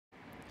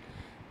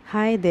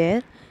Hi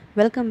there,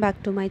 welcome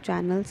back to my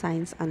channel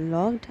Science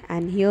Unlocked,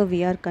 and here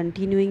we are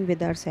continuing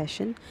with our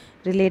session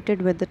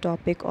related with the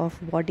topic of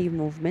body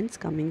movements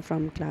coming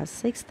from class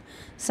 6th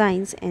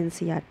Science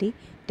NCERT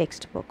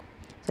textbook.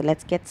 So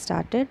let's get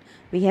started.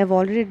 We have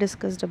already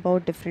discussed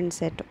about different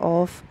set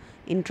of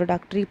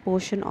introductory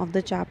portion of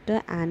the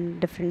chapter and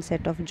different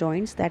set of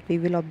joints that we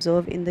will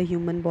observe in the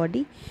human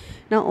body.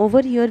 Now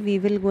over here we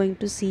will going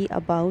to see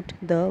about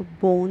the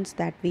bones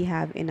that we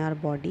have in our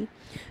body.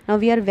 Now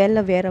we are well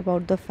aware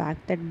about the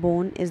fact that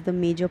bone is the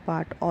major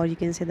part, or you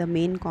can say the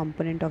main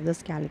component of the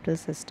skeletal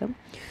system,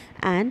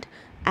 and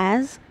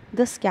as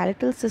the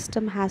skeletal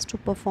system has to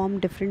perform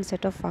different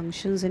set of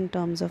functions in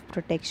terms of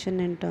protection,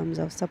 in terms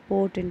of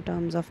support, in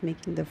terms of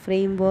making the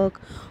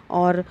framework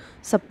or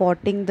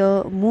supporting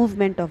the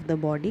movement of the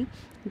body.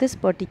 This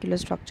particular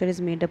structure is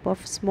made up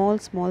of small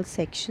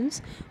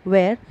sections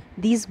where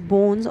these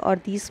bones or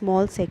these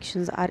small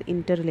sections are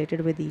interrelated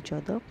with each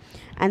other,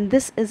 and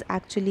this is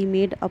actually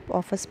made up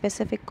of a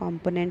specific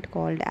component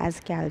called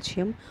as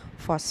calcium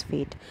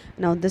phosphate.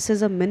 Now this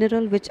is a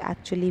mineral which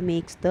actually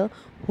makes the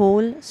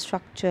whole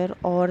structure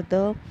or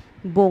the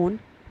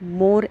bone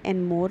more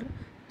and more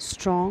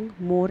strong,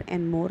 more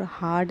and more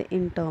hard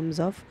in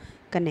terms of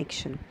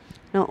connection.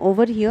 Now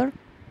over here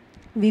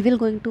we will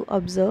going to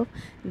observe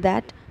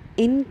that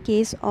in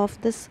case of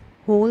this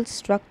whole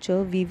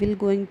structure we will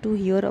going to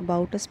hear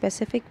about a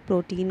specific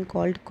protein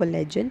called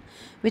collagen,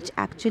 which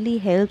actually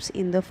helps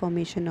in the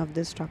formation of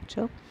this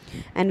structure,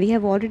 and we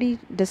have already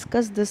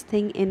discussed this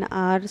thing in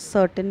our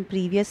certain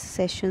previous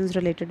sessions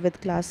related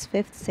with class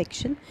 5th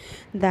section,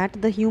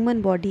 that the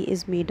human body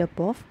is made up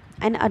of,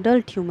 an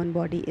adult human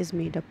body is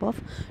made up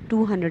of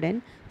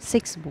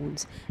 206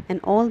 bones, and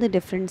all the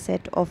different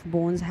set of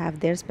bones have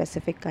their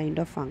specific kind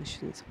of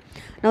functions.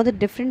 Now the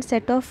different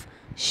set of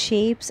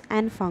shapes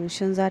and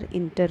functions are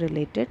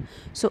interrelated,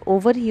 so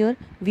over here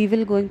we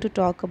will going to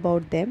talk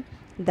about them.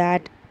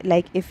 That,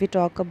 like if we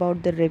talk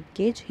about the rib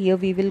cage, here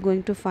we will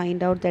going to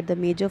find out that the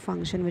major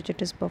function which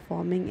it is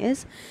performing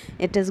is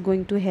it is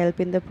going to help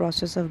in the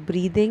process of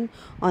breathing.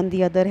 On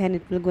the other hand,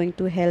 it will going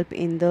to help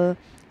in the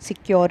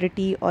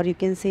security, or you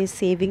can say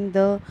saving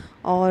the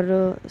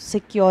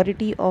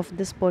security of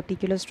this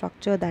particular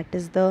structure, that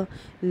is the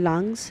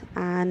lungs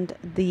and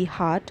the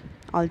heart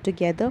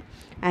altogether,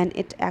 and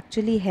it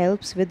actually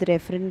helps with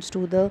reference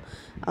to the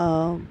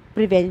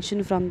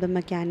prevention from the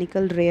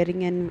mechanical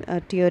rearing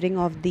and tearing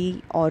of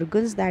the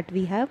organs that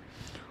we have.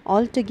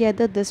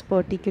 Altogether this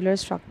particular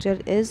structure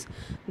is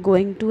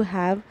going to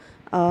have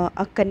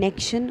a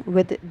connection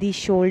with the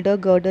shoulder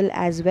girdle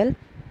as well,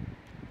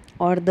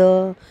 or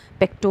the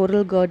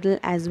pectoral girdle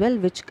as well,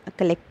 which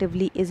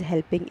collectively is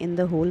helping in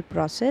the whole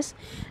process.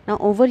 Now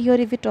over here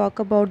if we talk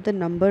about the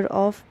number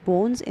of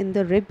bones in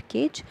the rib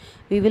cage,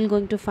 we will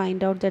going to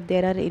find out that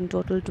there are in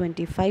total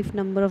 25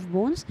 number of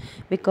bones,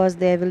 because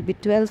there will be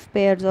 12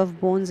 pairs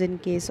of bones in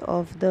case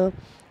of the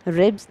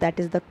ribs, that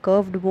is the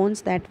curved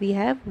bones that we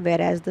have,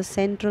 whereas the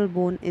central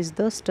bone is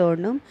the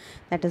sternum,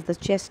 that is the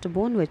chest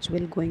bone, which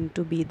will going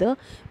to be the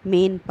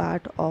main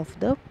part of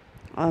the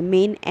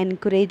main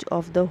anchorage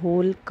of the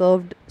whole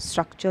curved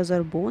structures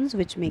or bones,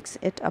 which makes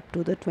it up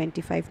to the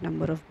 25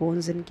 number of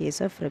bones in case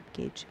of rib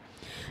cage.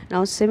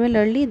 Now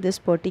similarly this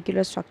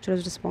particular structure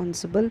is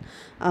responsible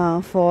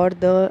for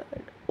the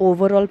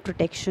overall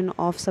protection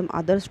of some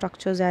other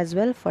structures as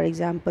well. For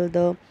example,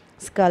 the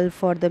skull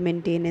for the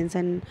maintenance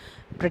and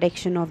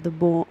protection of the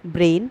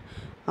brain,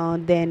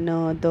 then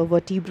the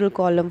vertebral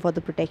column for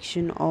the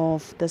protection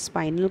of the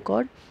spinal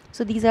cord.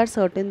 So these are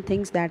certain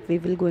things that we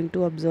will going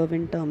to observe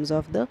in terms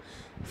of the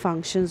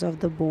functions of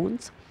the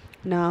bones.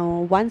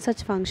 Now one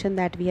such function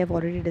that we have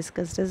already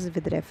discussed is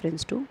with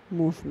reference to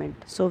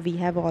movement. So we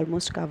have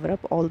almost covered up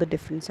all the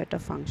different set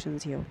of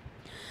functions here.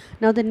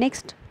 Now the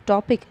next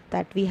topic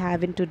that we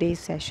have in today's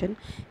session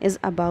is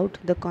about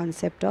the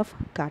concept of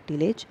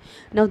cartilage.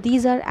 Now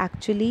these are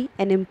actually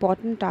an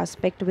important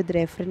aspect with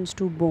reference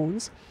to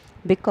bones,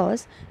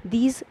 because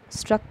these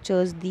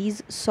structures,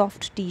 these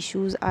soft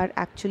tissues are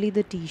actually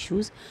the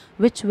tissues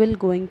which will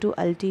going to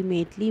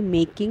ultimately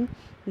making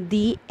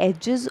the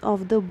edges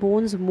of the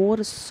bones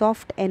more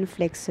soft and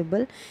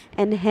flexible,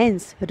 and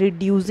hence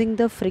reducing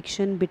the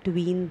friction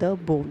between the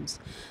bones,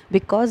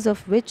 because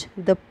of which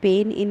the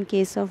pain in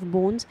case of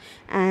bones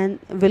and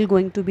will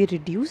going to be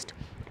reduced,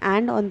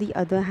 and on the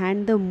other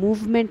hand the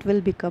movement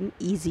will become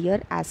easier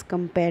as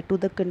compared to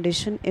the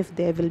condition if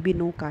there will be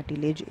no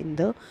cartilage in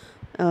the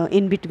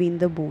in between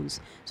the bones.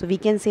 So we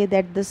can say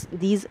that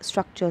these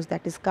structures,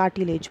 that is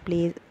cartilage,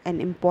 play an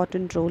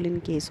important role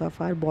in case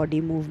of our body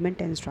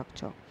movement and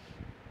structure.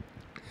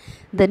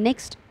 The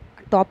next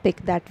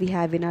topic that we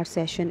have in our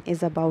session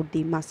is about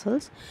the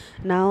muscles.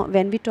 Now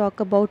when we talk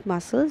about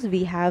muscles,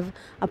 we have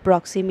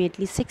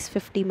approximately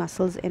 650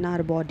 muscles in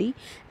our body,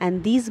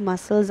 and these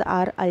muscles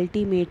are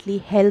ultimately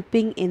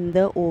helping in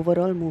the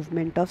overall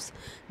movement of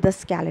the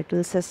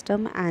skeletal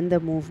system and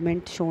the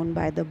movement shown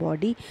by the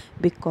body,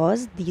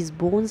 because these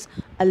bones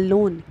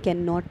alone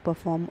cannot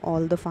perform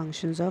all the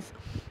functions of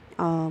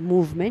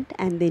movement,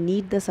 and they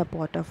need the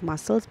support of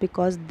muscles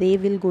because they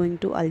will going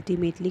to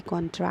ultimately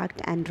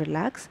contract and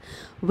relax,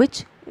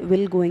 which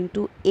will going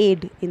to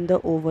aid in the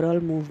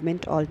overall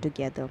movement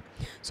altogether.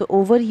 So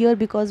over here,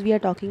 because we are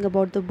talking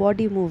about the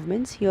body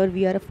movements, here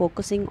we are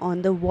focusing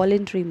on the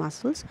voluntary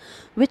muscles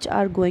which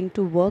are going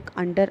to work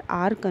under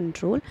our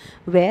control,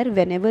 where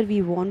whenever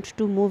we want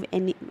to move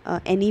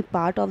any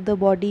part of the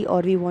body,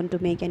 or we want to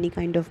make any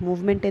kind of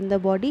movement in the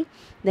body,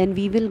 then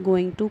we will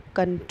going to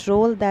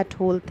control that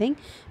whole thing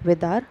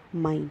with our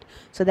mind.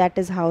 So that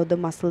is how the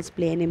muscles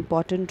play an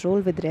important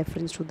role with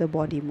reference to the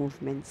body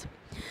movements.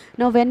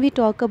 Now when we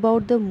talk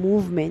about the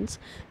movements,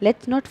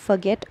 let's not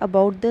forget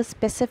about the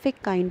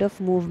specific kind of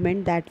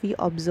movement that we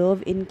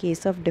observe in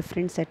case of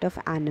different set of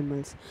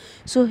animals.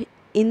 So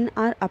in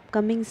our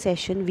upcoming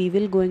session, we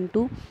will going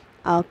to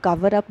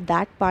cover up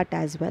that part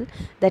as well,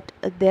 that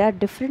there are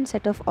different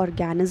set of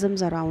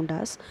organisms around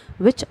us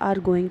which are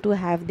going to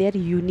have their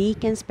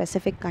unique and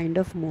specific kind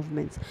of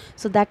movements.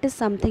 So that is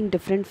something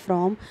different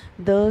from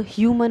the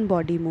human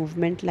body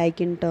movement,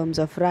 like in terms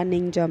of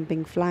running,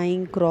 jumping,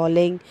 flying,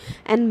 crawling,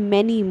 and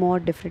many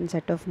more different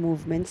set of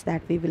movements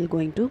that we will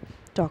going to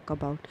talk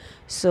about.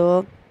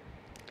 So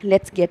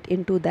let's get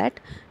into that.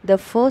 The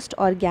first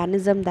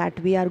organism that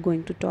we are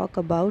going to talk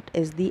about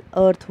is the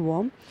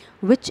earthworm,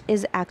 which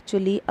is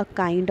actually a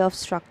kind of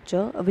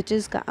structure, which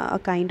is a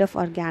kind of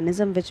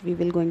organism which we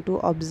will going to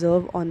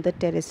observe on the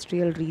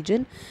terrestrial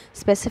region,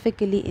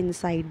 specifically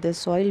inside the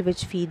soil,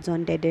 which feeds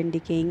on dead and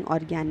decaying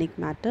organic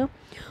matter.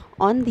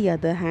 On the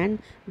other hand,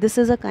 this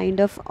is a kind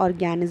of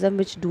organism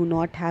which do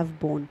not have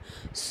bone,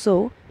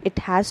 so it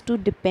has to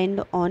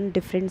depend on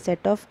different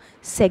set of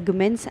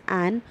segments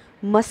and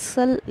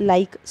muscle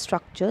like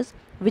structures,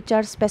 which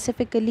are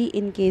specifically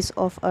in case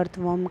of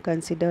earthworm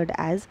considered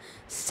as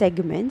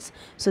segments.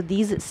 So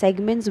these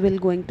segments will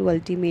going to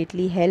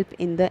ultimately help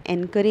in the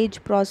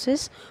encourage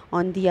process.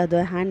 On the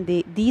other hand,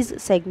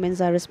 these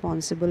segments are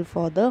responsible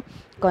for the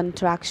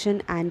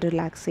contraction and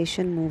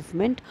relaxation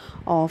movement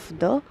of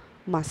the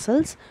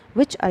muscles,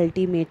 which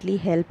ultimately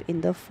help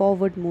in the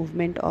forward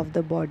movement of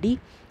the body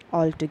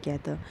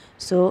altogether.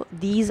 So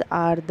these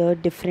are the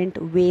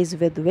different ways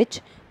with which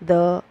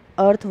the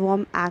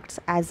earthworm acts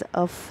as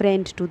a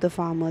friend to the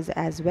farmers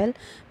as well,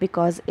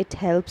 because it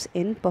helps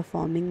in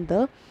performing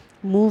the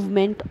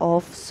movement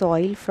of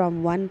soil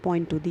from one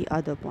point to the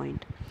other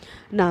point.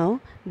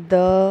 Now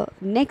the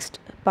next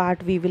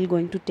part we will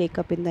going to take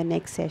up in the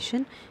next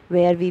session,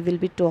 where we will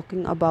be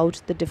talking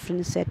about the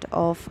different set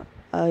of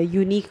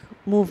unique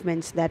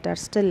movements that are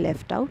still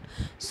left out.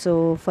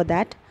 So for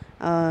that,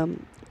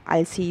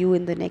 I'll see you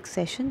in the next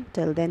session.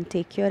 Till then,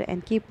 take care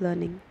and keep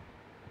learning.